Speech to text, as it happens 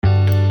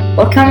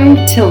Welcome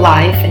to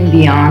Life and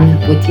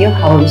Beyond with your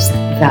host,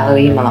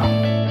 Valerie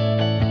Malone.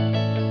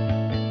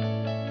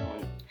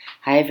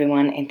 Hi,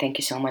 everyone, and thank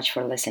you so much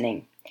for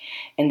listening.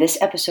 In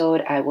this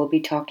episode, I will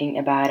be talking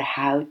about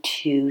how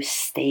to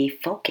stay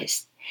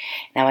focused.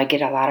 Now, I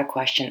get a lot of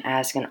questions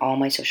asked on all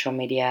my social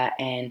media,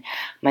 and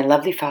my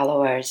lovely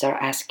followers are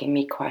asking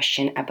me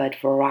questions about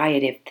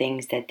variety of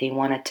things that they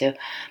wanted to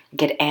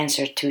get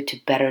answers to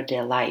better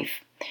their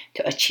life,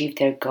 to achieve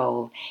their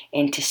goal,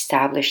 and to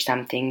establish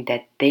something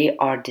that they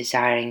are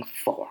desiring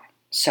for.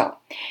 So,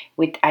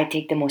 I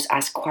take the most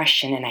asked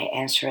question and I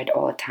answer it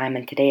all the time.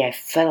 And today I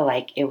felt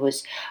like it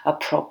was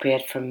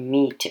appropriate for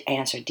me to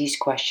answer these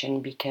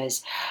questions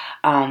because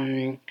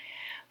um,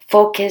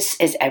 focus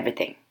is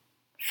everything.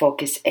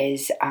 Focus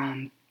is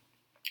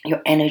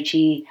your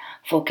energy.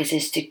 Focus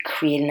is to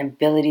create an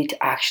ability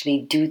to actually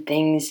do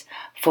things.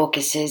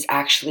 Focus is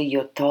actually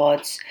your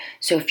thoughts.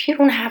 So if you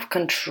don't have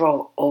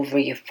control over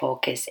your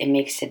focus, it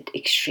makes it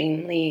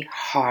extremely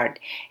hard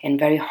and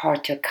very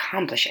hard to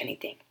accomplish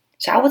anything.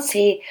 So I would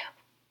say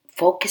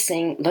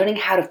learning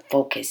how to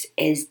focus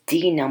is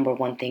the number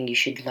one thing you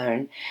should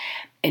learn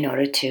in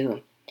order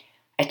to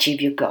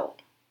achieve your goal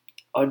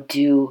or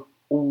do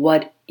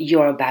what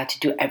you're about to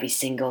do every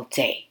single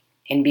day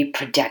and be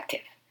productive.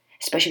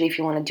 Especially if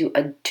you want to do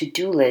a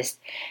to-do list,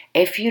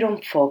 if you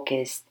don't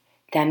focus,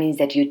 that means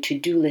that your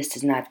to-do list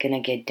is not going to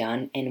get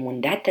done. And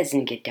when that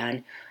doesn't get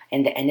done,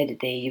 in the end of the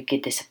day, you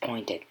get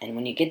disappointed. And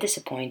when you get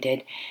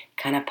disappointed,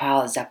 kind of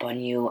piles up on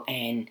you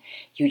and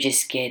you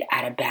just get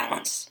out of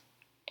balance.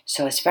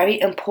 So it's very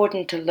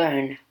important to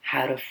learn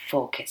how to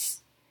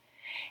focus.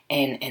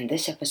 And in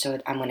this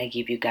episode, I'm going to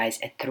give you guys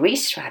a 3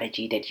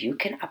 strategy that you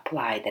can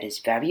apply that is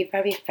very,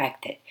 very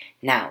effective.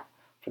 Now,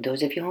 for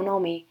those of you who know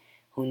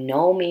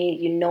me,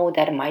 you know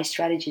that my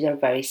strategies are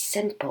very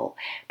simple,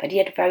 but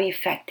yet very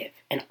effective.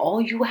 And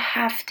all you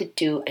have to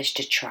do is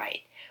to try it.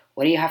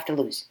 What do you have to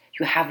lose?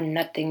 You have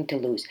nothing to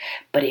lose.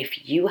 But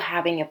if you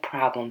having a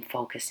problem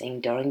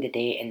focusing during the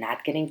day and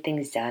not getting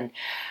things done,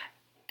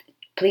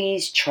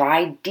 please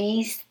try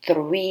these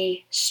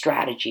 3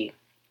 strategies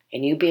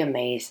and you'll be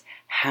amazed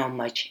how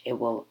much it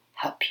will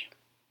help you.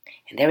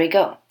 And there we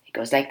go. It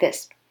goes like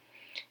this.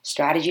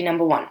 Strategy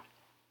number 1.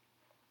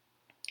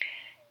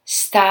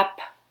 Stop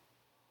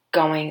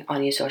going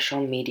on your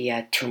social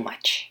media too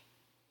much.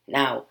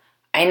 Now,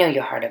 I know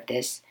you heard of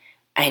this.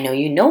 I know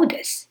you know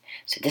this.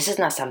 So this is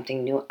not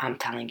something new I'm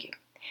telling you.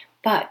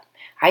 But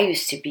I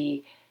used to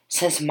be,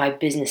 since my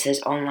business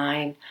is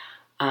online,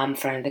 I'm in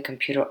front of the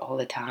computer all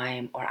the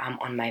time or I'm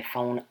on my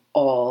phone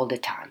all the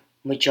time,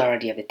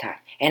 majority of the time.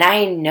 And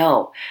I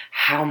know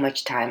how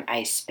much time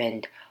I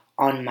spend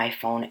on my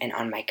phone and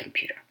on my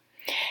computer.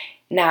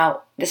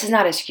 Now, this is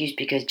not an excuse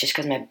because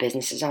my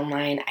business is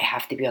online, I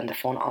have to be on the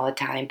phone all the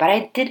time. But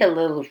I did a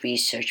little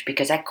research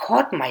because I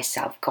caught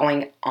myself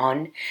going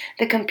on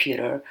the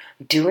computer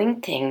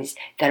doing things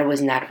that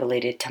was not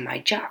related to my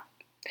job.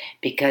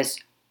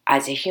 Because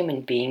as a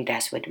human being,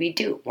 that's what we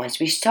do. Once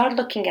we start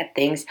looking at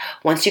things,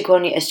 once you go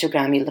on your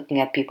Instagram, you're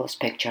looking at people's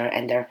picture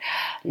and their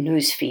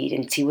news feed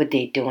and see what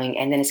they're doing,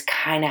 and then it's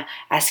kind of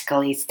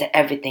escalates to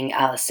everything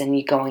else, and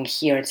you're going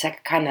here. It's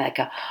like kind of like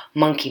a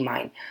monkey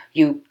mind.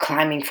 You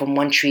climbing from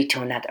one tree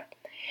to another.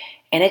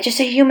 And it's just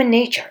a human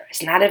nature.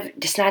 It's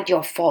not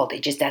your fault.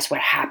 It's just that's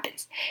what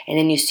happens. And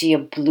then you see a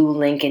blue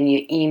link in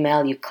your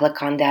email, you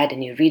click on that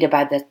and you read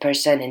about that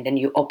person, and then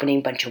you're opening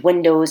a bunch of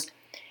windows.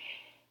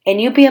 And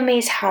you'll be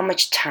amazed how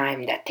much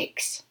time that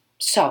takes.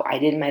 So I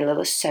did my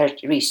little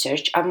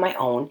research of my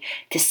own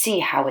to see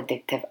how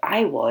addictive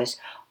I was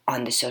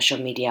on the social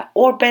media,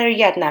 or better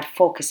yet, not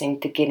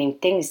focusing to getting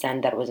things done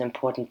that was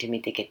important to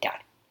me to get done.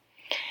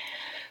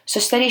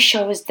 So study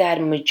shows that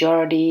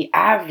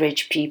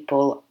average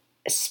people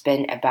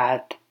spend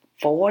about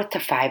 4 to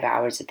 5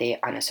 hours a day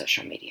on a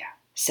social media,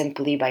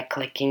 simply by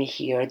clicking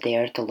here or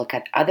there to look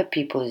at other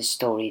people's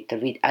story, to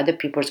read other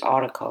people's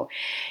article,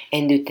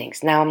 and do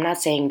things. Now, I'm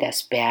not saying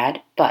that's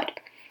bad, but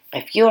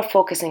if you're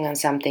focusing on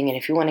something and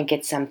if you want to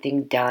get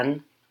something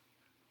done,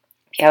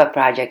 if you have a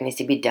project needs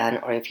to be done,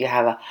 or if you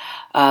have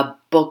a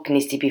book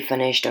needs to be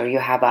finished, or you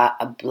have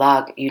a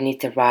blog you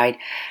need to write,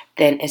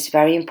 then it's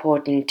very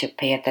important to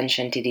pay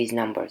attention to these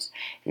numbers.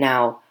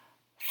 Now,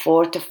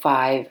 4 to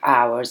 5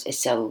 hours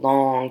is a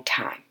long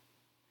time.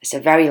 It's a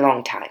very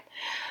long time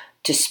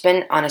to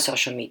spend on a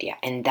social media,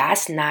 and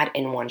that's not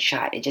in one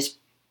shot. It just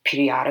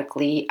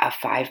periodically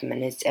 5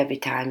 minutes every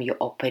time you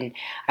open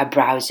a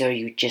browser,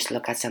 you just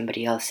look at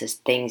somebody else's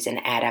things and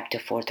add up to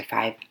 4 to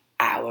 5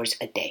 hours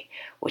a day,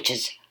 which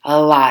is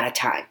a lot of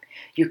time.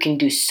 You can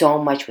do so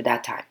much with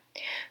that time.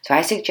 So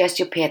I suggest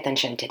you pay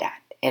attention to that.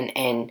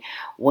 And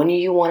when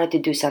you wanted to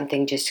do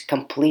something, just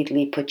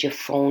completely put your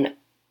phone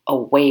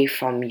away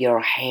from your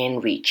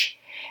hand reach.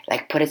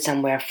 Like put it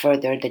somewhere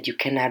further that you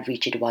cannot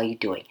reach it while you're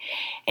doing.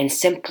 And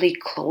simply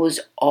close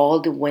all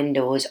the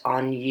windows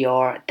on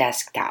your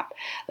desktop.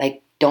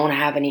 Like don't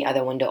have any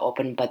other window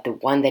open but the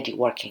one that you're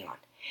working on.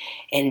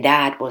 And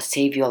that will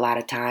save you a lot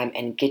of time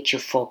and get you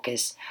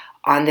focused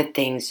on the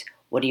things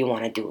what do you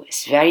want to do.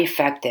 It's very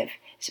effective.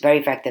 It's very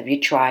effective.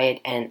 You try it,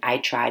 and I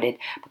tried it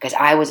because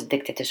I was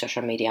addicted to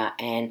social media,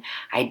 and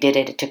I did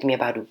it. It took me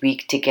about a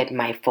week to get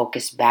my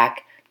focus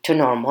back to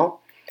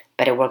normal,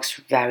 but it works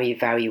very,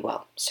 very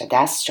well. So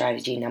that's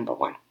strategy number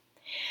 1.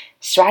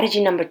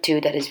 Strategy number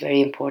 2 that is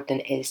very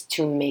important is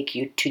to make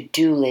your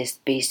to-do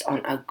list based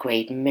on a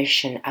great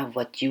mission of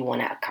what you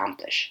want to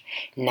accomplish.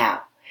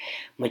 Now,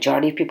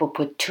 majority of people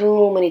put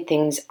too many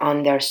things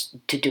on their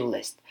to-do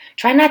list.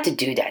 Try not to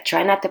do that.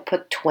 Try not to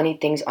put 20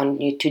 things on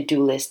your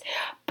to-do list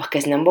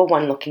because number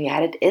 1, looking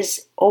at it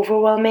is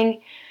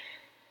overwhelming.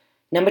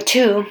 Number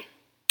 2,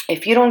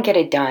 if you don't get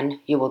it done,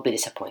 you will be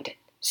disappointed.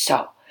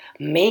 So,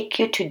 make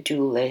your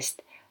to-do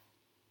list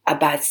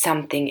about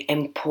something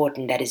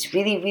important that is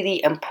really,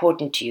 really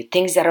important to you.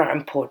 Things that are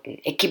important.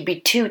 It could be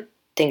 2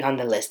 things on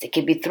the list. It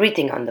could be 3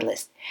 things on the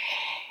list.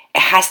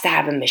 It has to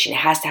have a mission. It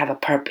has to have a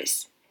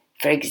purpose.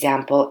 For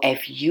example,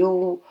 if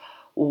you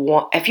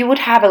would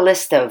have a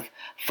list of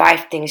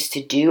 5 things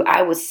to do,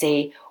 I would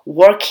say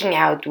working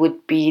out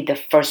would be the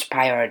first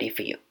priority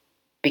for you.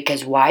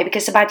 Because why?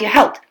 Because it's about your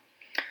health.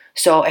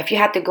 So if you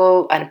have to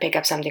go and pick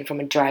up something from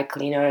a dry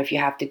cleaner, if you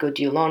have to go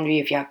do your laundry,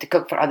 if you have to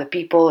cook for other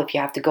people, if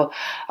you have to go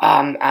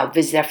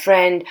visit a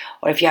friend,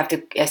 or if you have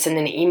to send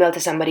an email to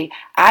somebody,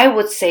 I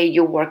would say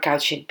your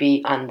workout should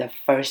be on the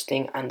first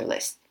thing on the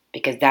list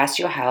because that's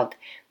your health.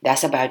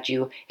 That's about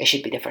you. It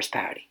should be the first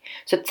priority.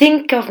 So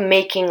think of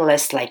making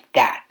lists like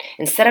that.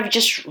 Instead of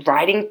just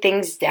writing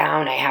things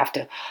down, I have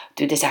to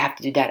do this, I have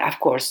to do that. Of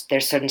course,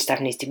 there's certain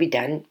stuff needs to be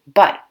done,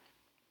 but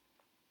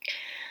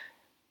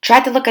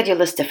try to look at your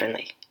list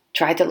differently.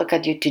 Try to look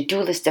at your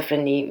to-do list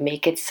differently.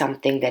 Make it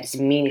something that is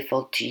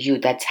meaningful to you,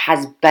 that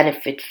has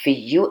benefit for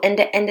you in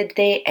the end of the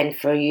day and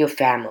for your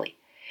family.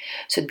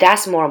 So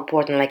that's more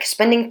important. Like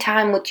spending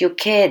time with your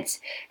kids.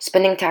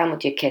 Spending time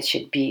with your kids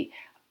should be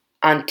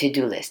on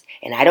to-do list.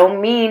 And I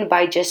don't mean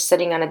by just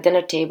sitting on a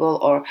dinner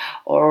table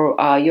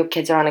or your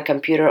kids are on a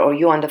computer or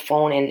you on the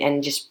phone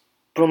and just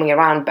roaming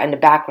around in the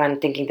background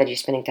thinking that you're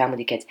spending time with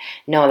your kids.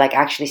 No, like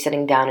actually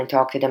sitting down and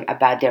talk to them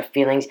about their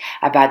feelings,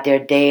 about their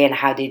day and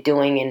how they're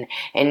doing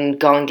and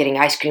going getting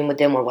ice cream with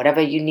them or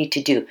whatever you need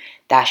to do.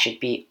 That should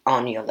be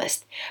on your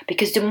list.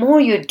 Because the more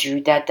you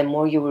do that, the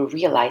more you will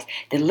realize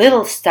the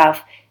little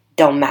stuff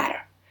don't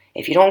matter.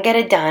 If you don't get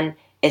it done,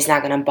 it's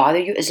not going to bother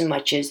you as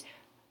much as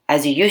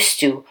it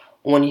used to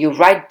when you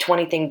write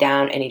 20 things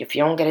down and if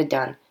you don't get it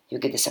done, you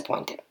get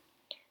disappointed.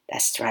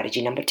 That's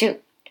strategy number 2.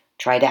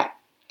 Try that.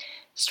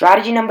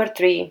 Strategy number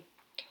 3,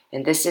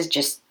 and this is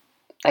just,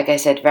 like I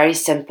said, very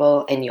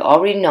simple and you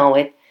already know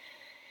it.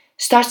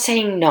 Start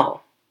saying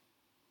no.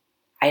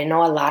 I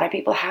know a lot of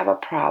people have a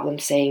problem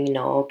saying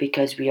no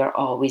because we are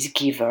always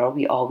giver.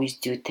 We always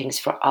do things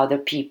for other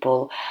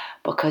people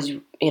because,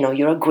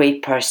 you're a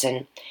great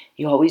person.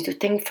 You always do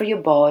things for your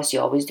boss. You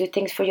always do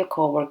things for your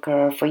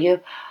coworker, for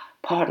your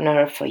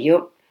partner, for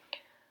your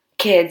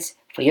kids,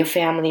 for your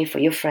family, for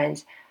your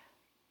friends.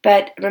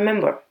 But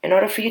remember, in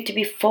order for you to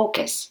be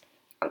focused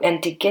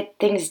and to get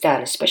things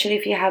done, especially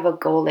if you have a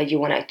goal that you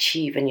want to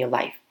achieve in your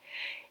life,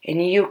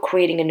 and you're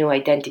creating a new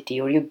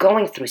identity or you're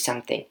going through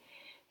something,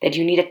 that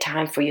you need a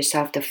time for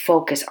yourself to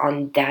focus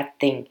on that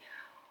thing,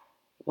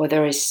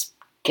 whether it's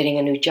getting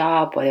a new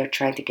job, whether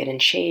trying to get in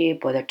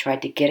shape, whether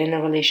trying to get in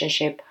a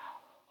relationship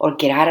or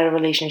get out of a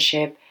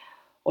relationship,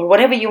 or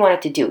whatever you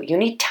wanted to do. You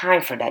need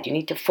time for that. You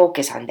need to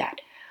focus on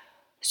that.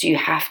 So you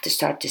have to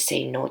start to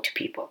say no to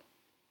people.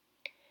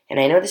 And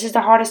I know this is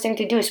the hardest thing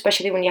to do,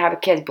 especially when you have a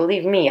kid.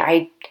 Believe me,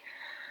 I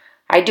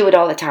do it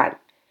all the time.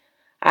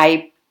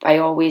 I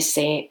always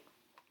say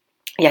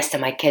yes to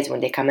my kids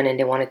when they come in and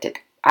they wanted to.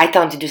 I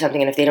tell them to do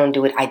something, and if they don't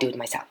do it, I do it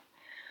myself.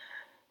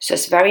 So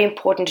it's very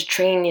important to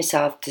train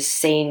yourself to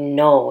say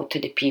no to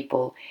the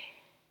people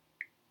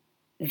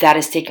that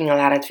is taking a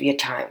lot of your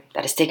time,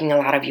 that is taking a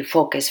lot of your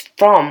focus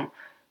from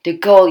the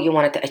goal you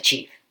wanted to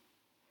achieve.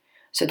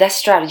 So that's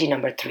strategy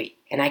number 3.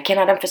 And I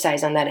cannot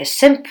emphasize on that. Is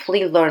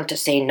simply learn to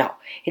say no.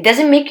 It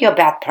doesn't make you a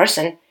bad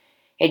person.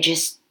 It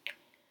just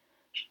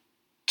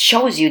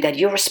shows you that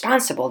you're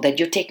responsible, that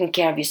you're taking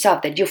care of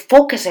yourself, that you're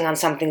focusing on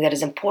something that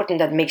is important,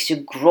 that makes you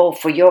grow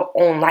for your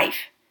own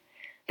life.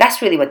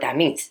 That's really what that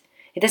means.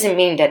 It doesn't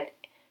mean that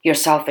you're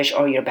selfish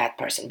or you're a bad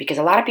person. Because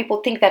a lot of people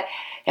think that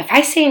if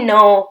I say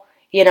no,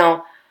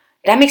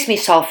 that makes me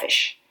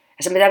selfish.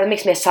 That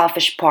makes me a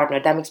selfish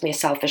partner, that makes me a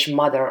selfish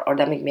mother, or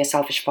that makes me a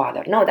selfish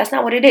father. No, that's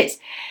not what it is.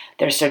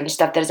 There's certain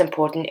stuff that is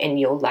important in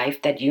your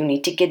life that you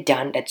need to get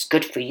done, that's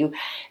good for you,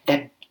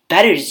 that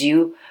betters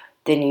you.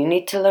 Then you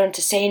need to learn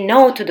to say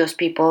no to those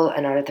people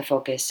in order to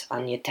focus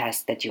on your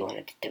task that you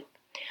wanted to do.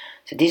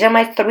 So these are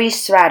my 3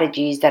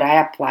 strategies that I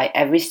apply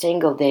every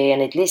single day,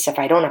 and at least if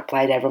I don't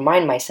apply it, I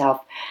remind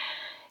myself,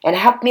 and it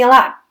helped me a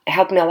lot. It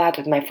helped me a lot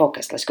with my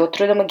focus. Let's go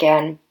through them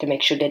again to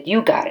make sure that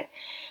you got it.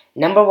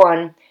 Number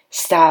 1,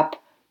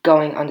 stop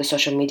going on the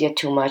social media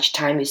too much.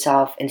 Time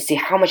yourself and see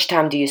how much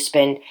time do you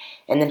spend,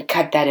 and then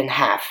cut that in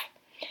half.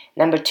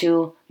 Number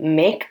 2,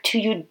 make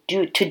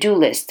to-do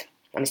list.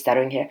 I'm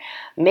stuttering here.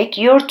 Make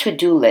your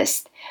to-do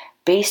list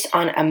based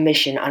on a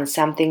mission, on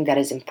something that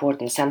is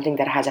important, something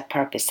that has a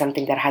purpose,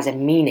 something that has a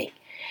meaning.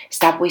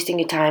 Stop wasting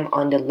your time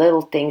on the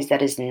little things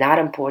that is not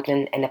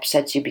important and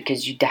upsets you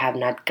because you have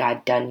not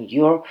got done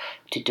your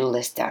to-do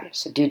list done.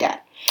 So do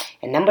that.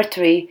 And number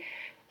 3,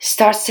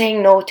 start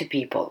saying no to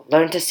people.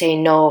 Learn to say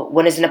no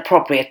when is an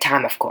appropriate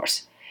time, of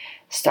course.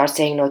 Start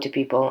saying no to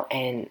people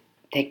and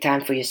take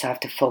time for yourself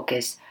to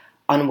focus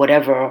on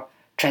whatever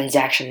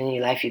transaction in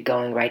your life you're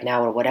going right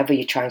now, or whatever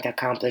you're trying to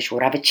accomplish,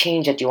 whatever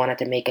change that you wanted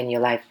to make in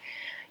your life.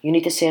 You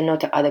need to say no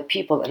to other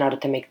people in order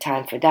to make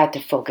time for that,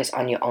 to focus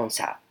on your own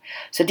self.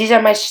 So these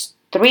are my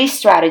 3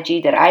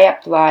 strategies that I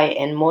apply,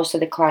 and most of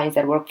the clients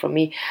that work for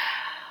me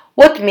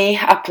with me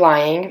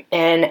applying,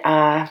 and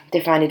they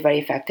find it very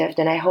effective.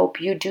 Then I hope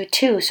you do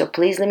too. So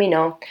please let me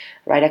know.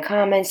 Write a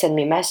comment, send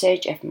me a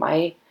message if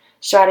my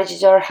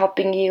strategies are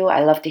helping you. I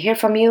love to hear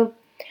from you.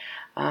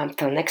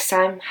 Till next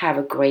time, have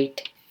a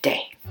great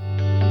day.